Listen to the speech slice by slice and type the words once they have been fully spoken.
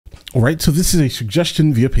All right, so this is a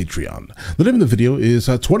suggestion via Patreon. The name of the video is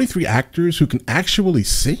 23 actors who can actually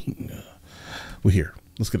sing. We're here.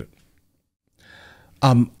 Let's get it.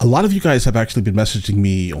 A lot of you guys have actually been messaging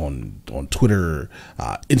me on Twitter,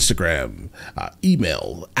 Instagram,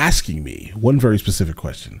 email, asking me one very specific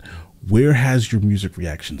question. Where has your music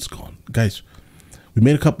reactions gone? Guys, we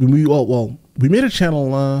made a couple, we made a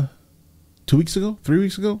channel 2 weeks ago, 3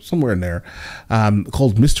 weeks ago, somewhere in there,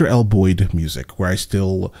 called Mr. L. Boyd Music, where I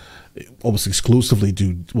still almost exclusively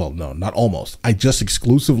do, well, no, not almost. I just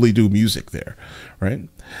exclusively do music there, right?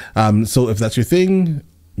 So if that's your thing,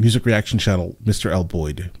 music reaction channel, Mr. L.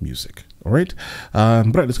 Boyd Music. All right?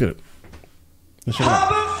 But let's get it. Let's check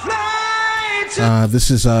it out. This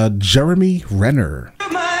is Jeremy Renner.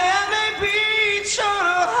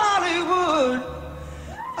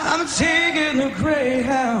 I'm taking a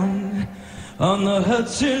Greyhound on the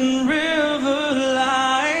Hudson River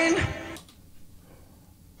line.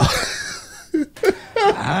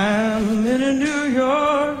 I'm in a New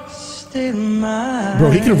York state of mind.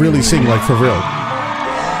 Bro, he can really sing, like, for real.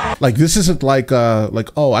 Like, this isn't like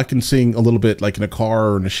oh, I can sing a little bit like in a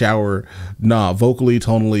car or in a shower. Nah, vocally,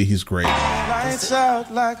 tonally, he's great.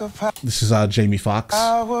 This is Jamie Foxx.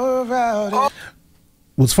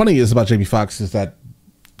 What's funny is about Jamie Foxx is that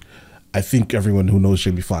I think everyone who knows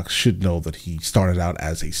Jamie Foxx should know that he started out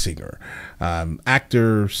as a singer,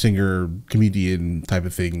 actor, singer, comedian type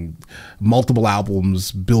of thing, multiple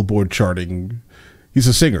albums, Billboard charting. He's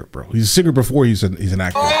a singer, bro. He's a singer before he's an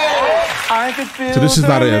actor. So this is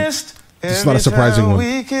not a surprising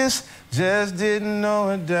one. Just didn't know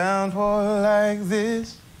a downpour like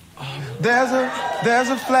this. There's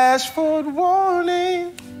a flash forward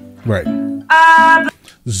warning. Right.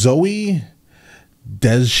 Zoe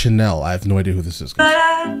Deschanel. I have no idea who this is. But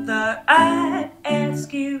I thought I'd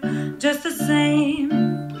ask you just the same.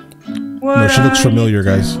 No, she looks familiar,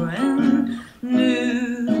 guys.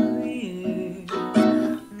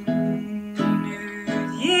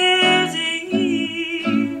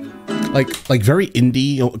 Like very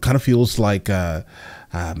indie. It kind of feels like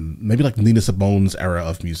maybe like Nina Simone's era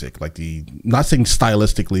of music, like not saying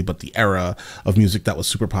stylistically, but the era of music that was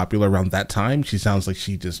super popular around that time. She sounds like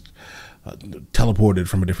she just teleported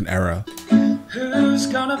from a different era. Who's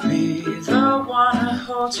gonna be the one to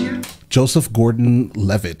hold you? Joseph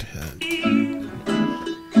Gordon-Levitt.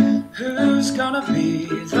 Who's gonna be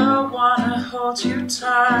the one to hold you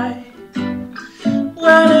tight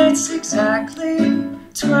when it's exactly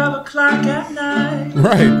 12 o'clock at night?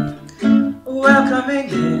 Right. Welcoming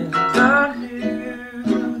in the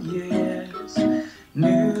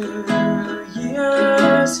New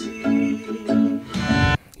Year's Eve.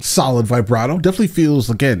 Solid vibrato. Definitely feels,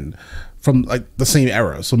 again, from like the same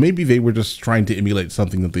era. So maybe they were just trying to emulate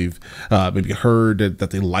something that they've maybe heard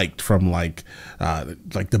that they liked from like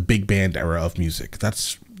the big band era of music.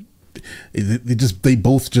 That's they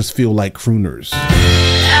both just feel like crooners.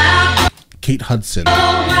 Kate Hudson.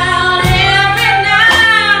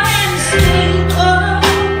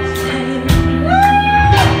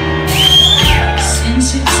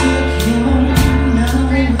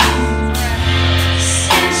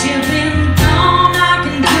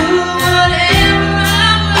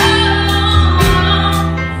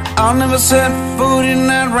 I'll never set foot in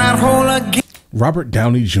that rat hole again. Robert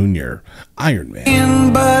Downey Jr., Iron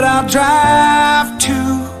Man. But I'll drive to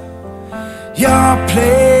your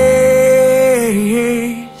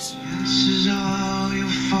place. This is all you'll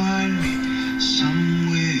find me,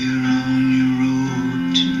 somewhere on your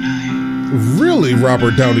road tonight. Really,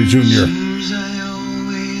 Robert Downey Jr. Seems I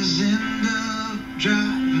always end up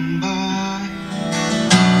driving by.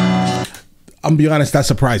 I'm gonna be honest, that's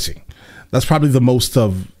surprising. That's probably the most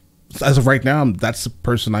of, as of right now, that's the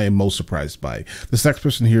person I am most surprised by. This next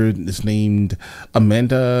person here is named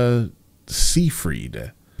Amanda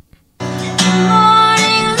Seyfried.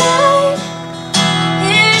 Morning light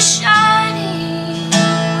is shining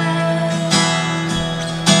and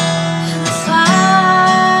the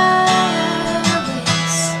fireplace.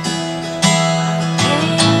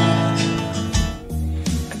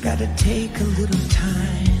 I gotta take a little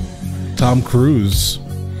time. Tom Cruise.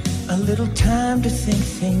 A little time to think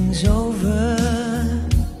things over.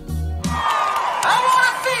 I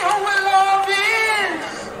wanna feel where love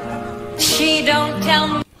is. She don't tell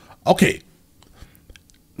me. Okay,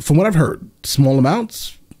 from what I've heard, small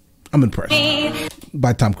amounts, I'm impressed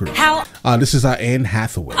by Tom Cruise. How this is Anne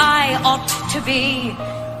Hathaway. I ought to be.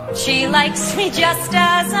 She likes me just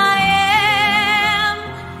as I am.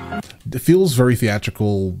 It feels very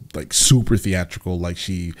theatrical, like super theatrical, like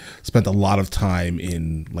she spent a lot of time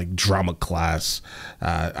in like drama class.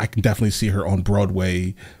 I can definitely see her on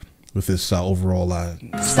Broadway. with this overall So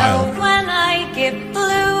style. when I get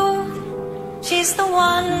blue, she's the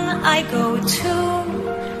one I go to.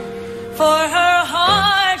 For her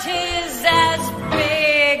heart is as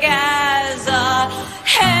big as a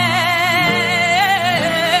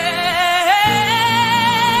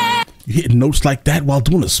head. You hitting notes like that while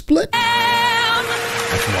doing a split?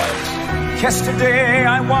 That's wild. Yesterday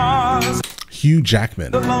I was Hugh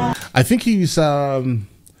Jackman. I think he was in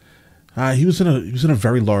a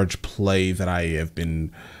very large play that I have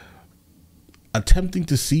been attempting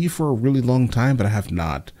to see for a really long time, but I have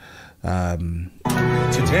not.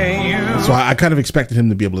 today. You So I kind of expected him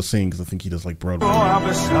to be able to sing because I think he does like Broadway. are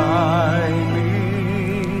beside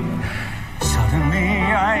me. Suddenly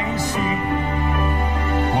I see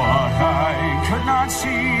what I could not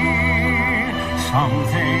see.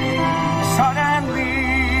 Something suddenly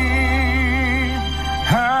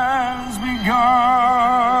has begun.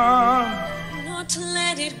 Not to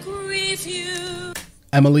let it grieve you.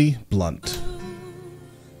 Emily Blunt.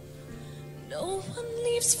 No one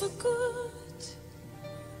leaves for good.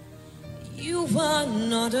 You are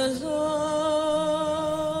not alone.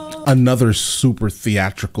 Another super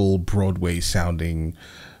theatrical Broadway sounding,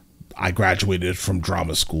 I graduated from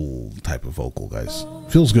drama school type of vocal, guys.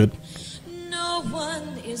 Feels good. No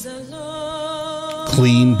one is alone.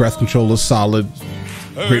 Clean, breath control is solid.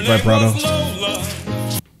 Great vibrato.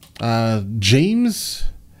 James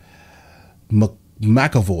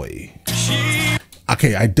McAvoy.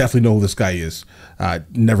 Okay, I definitely know who this guy is.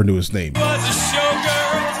 Never knew his name. Was a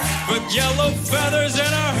showgirl with yellow feathers in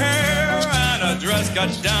her hair, and her dress got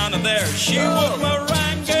down to there. She would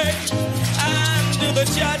merengue and do the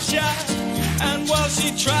cha-cha, and while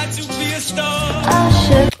she tried to be a star,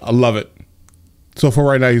 I love it. So far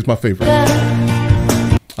right now, he's my favorite.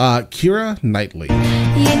 Keira Knightley.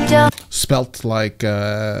 You don't Spelt like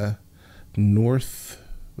North.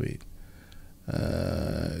 Wait.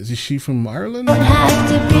 Is she from Ireland? have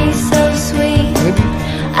to be so sweet. Maybe.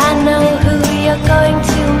 I know who you're going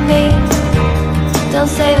to meet. Don't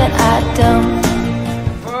say that I don't.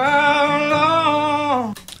 For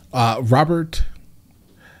how long? Robert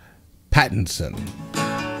Pattinson.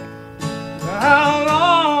 How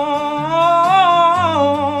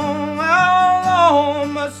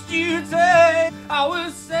long must you take? I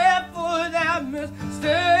was sad for that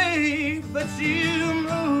mistake, but you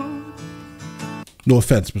moved No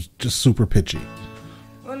offense, but just super pitchy.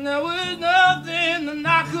 when there was nothing that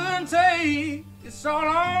I couldn't take. It's all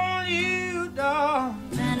on you, dog.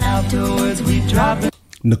 And afterwards we drop it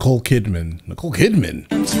Nicole Kidman. Nicole Kidman.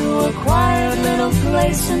 to a quiet little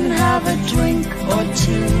place and have a drink or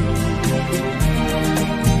two.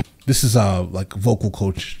 This is like vocal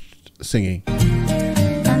coach singing.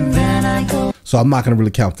 And then I go So I'm not going to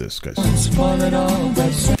really count this, guys. spoil it all by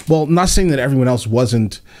saying Well, not saying that everyone else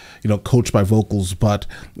wasn't, coached by vocals, but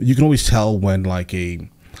you can always tell when like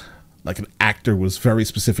an actor was very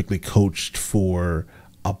specifically coached for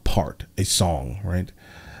a part, a song, right?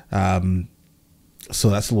 So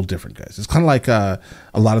that's a little different, guys. It's kind of like a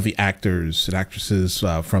lot of the actors and actresses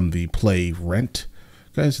from the play Rent,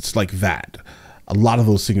 guys. It's like that. A lot of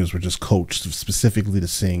those singers were just coached specifically to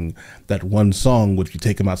sing that one song, which you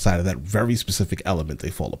take them outside of that very specific element, they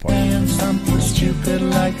fall apart. something stupid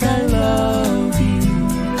like I love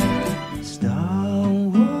you. Star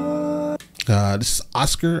Wars, This is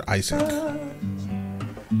Oscar Isaac.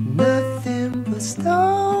 nothing but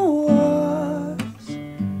Star Wars.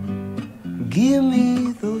 Give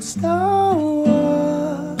me those Star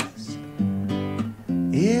Wars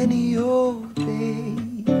any old day.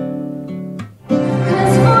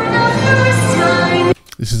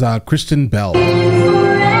 This is Kristen Bell.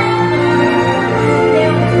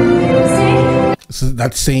 This is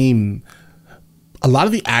that same. A lot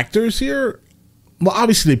of the actors here, well,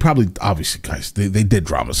 obviously guys, they did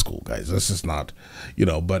drama school, guys. This is not,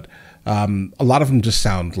 but a lot of them just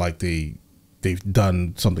sound like they've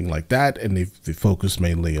done something like that, and they focus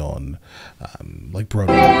mainly on like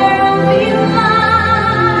Broadway.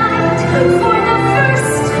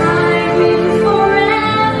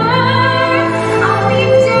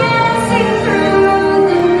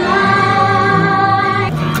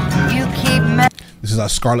 This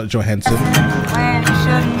is Scarlett Johansson. When you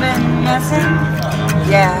shouldn't been messing,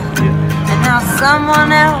 yeah. And now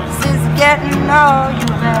someone else is getting all your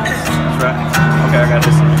best. that's right. Okay, I got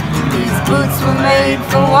this. These boots were made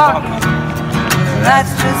for walking.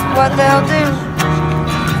 That's just what they'll do.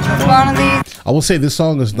 One of these. I will say this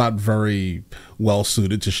song is not very well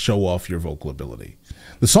suited to show off your vocal ability.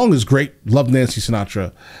 The song is great. Love Nancy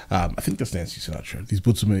Sinatra. I think that's Nancy Sinatra. These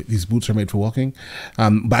boots are made for walking.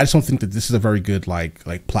 But I just don't think that this is a very good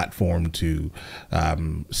like platform to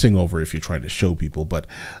sing over if you're trying to show people. But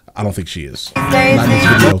I don't think she is. Not in this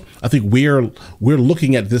video. I think we're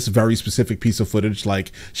looking at this very specific piece of footage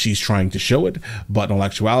like she's trying to show it, but in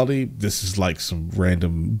actuality, this is like some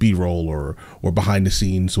random B-roll or behind the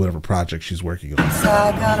scenes, whatever project she's working on. So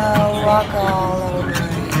I'm gonna walk all over.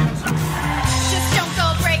 Just don't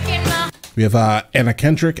go breaking my We have Anna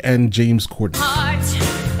Kendrick and James Corden. heart.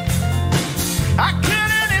 I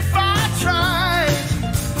couldn't if I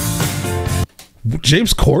tried.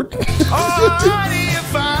 James Corden? Alrighty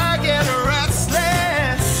if I get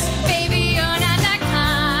restless. Baby, you're not that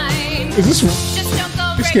kind. Is this? Just don't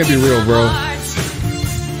go This can't be breaking real, my bro. heart.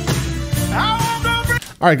 I won't go break.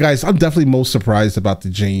 All right, guys. I'm definitely most surprised about the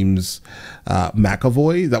James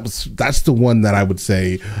McAvoy. That's the one that I would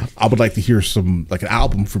say I would like to hear some like an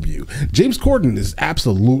album from you. James Corden is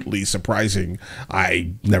absolutely surprising.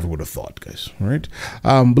 I never would have thought, guys. All right.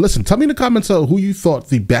 But listen, tell me in the comments who you thought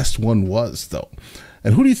the best one was, though,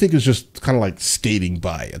 and who do you think is just kind of like skating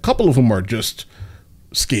by. A couple of them are just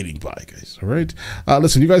skating by, guys. All right.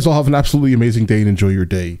 Listen, you guys all have an absolutely amazing day and enjoy your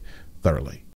day thoroughly.